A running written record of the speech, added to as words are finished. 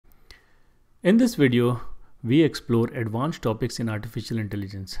In this video, we explore advanced topics in artificial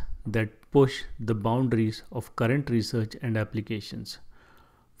intelligence that push the boundaries of current research and applications.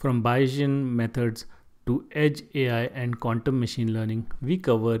 From Bayesian methods to edge AI and quantum machine learning, we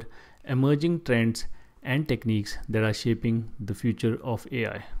cover emerging trends and techniques that are shaping the future of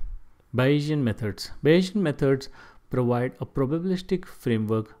AI. Bayesian methods. Bayesian methods provide a probabilistic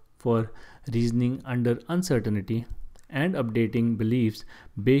framework for reasoning under uncertainty and updating beliefs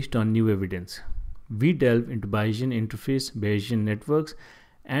based on new evidence. We delve into Bayesian interface, Bayesian networks,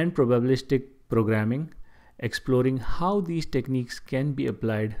 and probabilistic programming, exploring how these techniques can be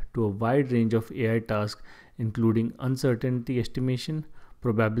applied to a wide range of AI tasks, including uncertainty estimation,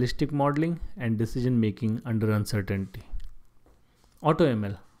 probabilistic modeling, and decision making under uncertainty.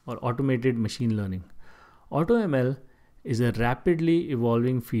 AutoML, or automated machine learning. AutoML is a rapidly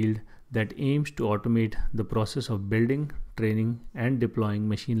evolving field that aims to automate the process of building, training, and deploying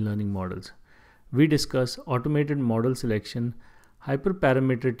machine learning models. We discuss automated model selection,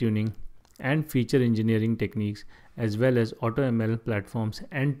 hyperparameter tuning, and feature engineering techniques, as well as AutoML platforms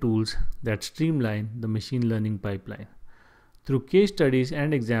and tools that streamline the machine learning pipeline. Through case studies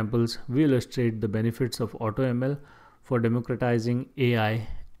and examples, we illustrate the benefits of AutoML for democratizing AI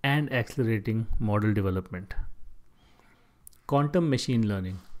and accelerating model development. Quantum machine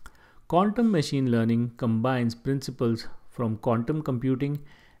learning. Quantum machine learning combines principles from quantum computing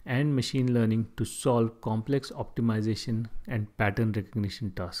and machine learning to solve complex optimization and pattern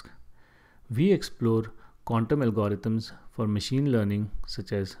recognition tasks. We explore quantum algorithms for machine learning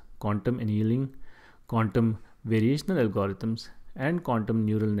such as quantum annealing, quantum variational algorithms, and quantum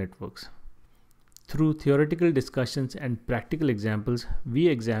neural networks. Through theoretical discussions and practical examples, we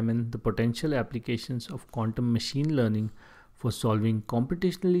examine the potential applications of quantum machine learning for solving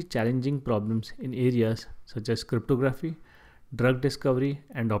computationally challenging problems in areas such as cryptography, drug discovery,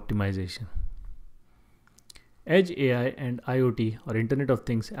 and optimization. Edge AI and IoT, or Internet of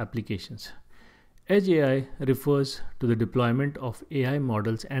Things applications. Edge AI refers to the deployment of AI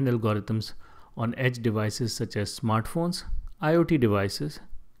models and algorithms on edge devices such as smartphones, IoT devices,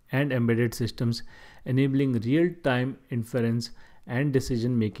 and embedded systems, enabling real-time inference and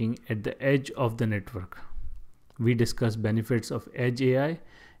decision-making at the edge of the network. We discuss benefits of edge AI,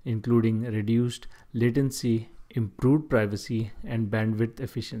 including reduced latency, improved privacy, and bandwidth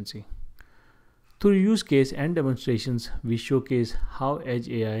efficiency. Through use case and demonstrations, we showcase how edge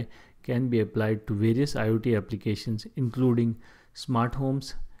AI can be applied to various IoT applications, including smart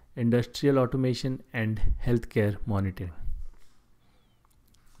homes, industrial automation, and healthcare monitoring.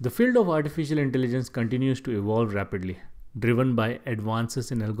 The field of artificial intelligence continues to evolve rapidly, driven by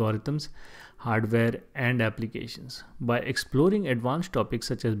advances in algorithms, hardware, and applications. By exploring advanced topics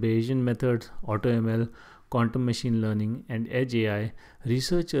such as Bayesian methods, AutoML, quantum machine learning, and edge AI,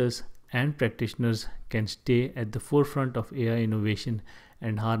 researchers and practitioners can stay at the forefront of AI innovation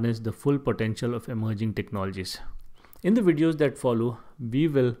and harness the full potential of emerging technologies. In the videos that follow, we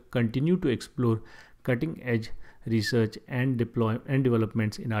will continue to explore cutting-edge research and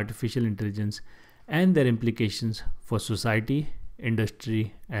developments in artificial intelligence and their implications for society,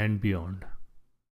 industry, and beyond.